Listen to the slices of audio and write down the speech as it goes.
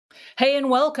Hey,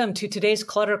 and welcome to today's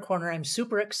Clutter Corner. I'm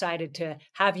super excited to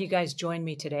have you guys join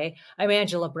me today. I'm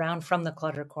Angela Brown from the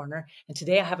Clutter Corner, and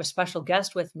today I have a special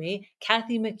guest with me,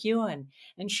 Kathy McEwan.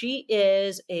 And she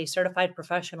is a certified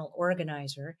professional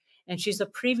organizer, and she's the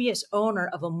previous owner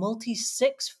of a multi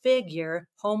six-figure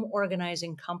home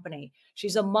organizing company.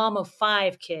 She's a mom of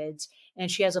 5 kids, and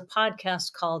she has a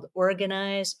podcast called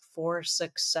Organize for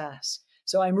Success.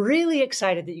 So I'm really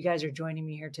excited that you guys are joining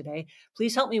me here today.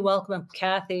 Please help me welcome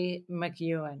Kathy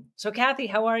McEwan. So Kathy,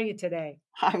 how are you today?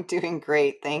 I'm doing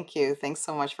great. Thank you. Thanks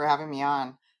so much for having me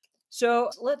on.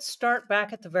 So let's start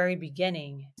back at the very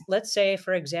beginning. Let's say,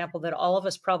 for example, that all of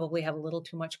us probably have a little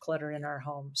too much clutter in our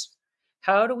homes.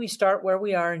 How do we start where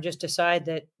we are and just decide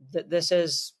that this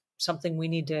is something we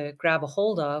need to grab a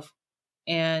hold of?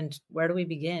 And where do we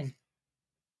begin?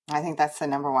 I think that's the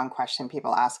number one question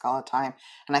people ask all the time.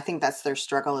 And I think that's their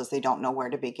struggle is they don't know where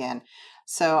to begin.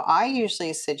 So I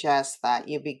usually suggest that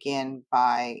you begin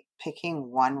by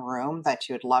picking one room that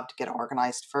you would love to get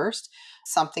organized first.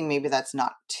 Something maybe that's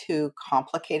not too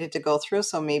complicated to go through.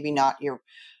 So maybe not your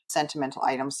sentimental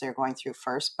items they're going through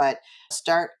first, but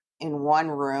start in one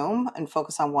room and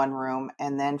focus on one room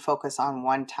and then focus on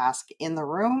one task in the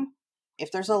room.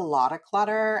 If there's a lot of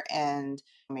clutter and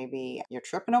maybe you're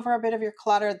tripping over a bit of your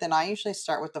clutter, then I usually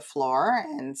start with the floor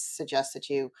and suggest that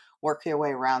you work your way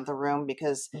around the room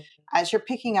because as you're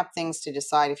picking up things to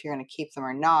decide if you're going to keep them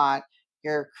or not,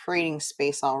 you're creating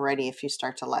space already if you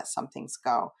start to let some things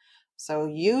go. So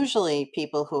usually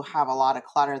people who have a lot of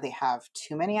clutter, they have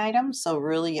too many items. So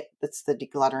really it's the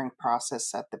decluttering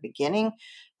process at the beginning,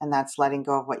 and that's letting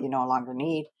go of what you no longer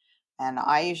need. And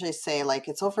I usually say, like,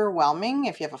 it's overwhelming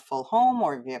if you have a full home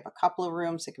or if you have a couple of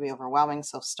rooms, it can be overwhelming.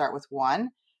 So start with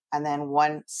one and then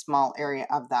one small area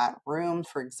of that room.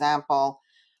 For example,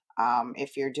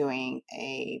 if you're doing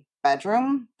a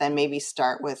bedroom, then maybe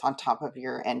start with on top of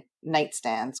your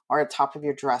nightstands or at top of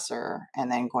your dresser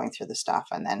and then going through the stuff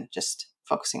and then just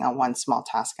focusing on one small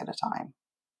task at a time.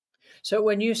 So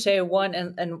when you say one,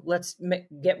 and let's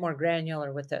get more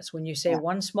granular with this, when you say Yeah.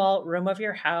 one small room of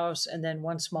your house and then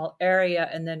one small area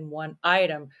and then one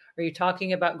item, are you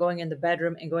talking about going in the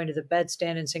bedroom and going to the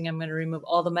bedstand and saying, I'm going to remove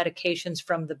all the medications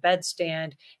from the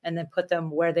bedstand and then put them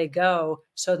where they go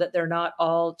so that they're not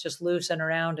all just loose and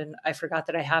around and I forgot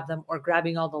that I have them, or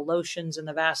grabbing all the lotions and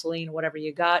the Vaseline, whatever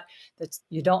you got, that's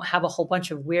you don't have a whole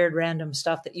bunch of weird random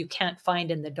stuff that you can't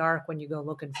find in the dark when you go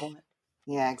looking for it?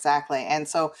 Yeah, exactly. And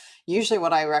so usually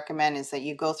what I recommend is that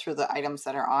you go through the items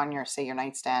that are on your, say, your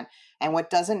nightstand, and what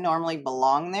doesn't normally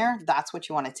belong there, that's what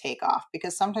you want to take off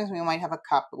because sometimes we might have a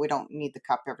cup, but we don't need the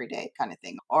cup every day kind of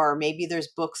thing. Or maybe there's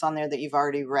books on there that you've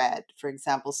already read, for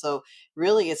example. So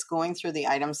really it's going through the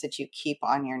items that you keep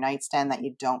on your nightstand that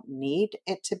you don't need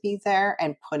it to be there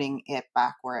and putting it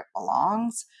back where it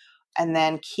belongs. And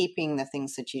then keeping the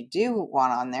things that you do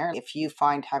want on there. If you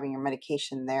find having your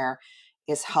medication there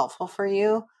is helpful for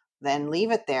you, then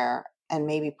leave it there and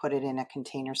maybe put it in a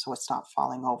container so it's not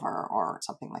falling over or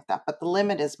something like that. But the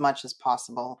limit as much as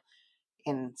possible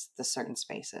in the certain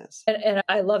spaces. And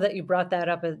I love that you brought that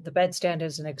up, the bedstand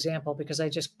as an example, because I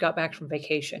just got back from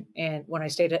vacation. And when I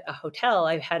stayed at a hotel,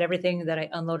 I had everything that I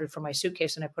unloaded from my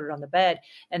suitcase and I put it on the bed.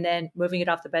 And then moving it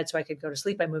off the bed so I could go to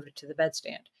sleep, I moved it to the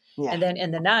bedstand. Yeah, And then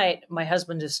in the night, my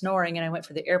husband is snoring and I went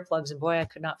for the earplugs and boy, I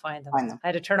could not find them. find them. I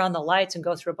had to turn on the lights and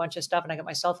go through a bunch of stuff. And I got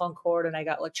my cell phone cord and I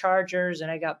got like chargers and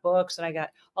I got books and I got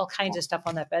all kinds of stuff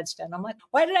on that bedstand. I'm like,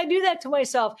 why did I do that to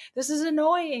myself? This is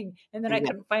annoying. And then I Yeah.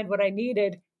 couldn't find what I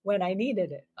needed when I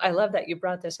needed it. I love that you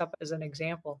brought this up as an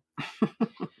example.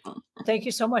 Thank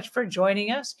you so much for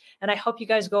joining us. And I hope you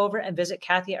guys go over and visit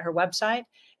Kathy at her website.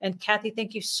 And Kathy,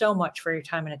 thank you so much for your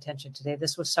time and attention today.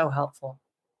 This was so helpful.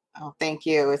 Oh, thank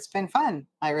you. It's been fun.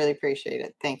 I really appreciate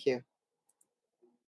it. Thank you.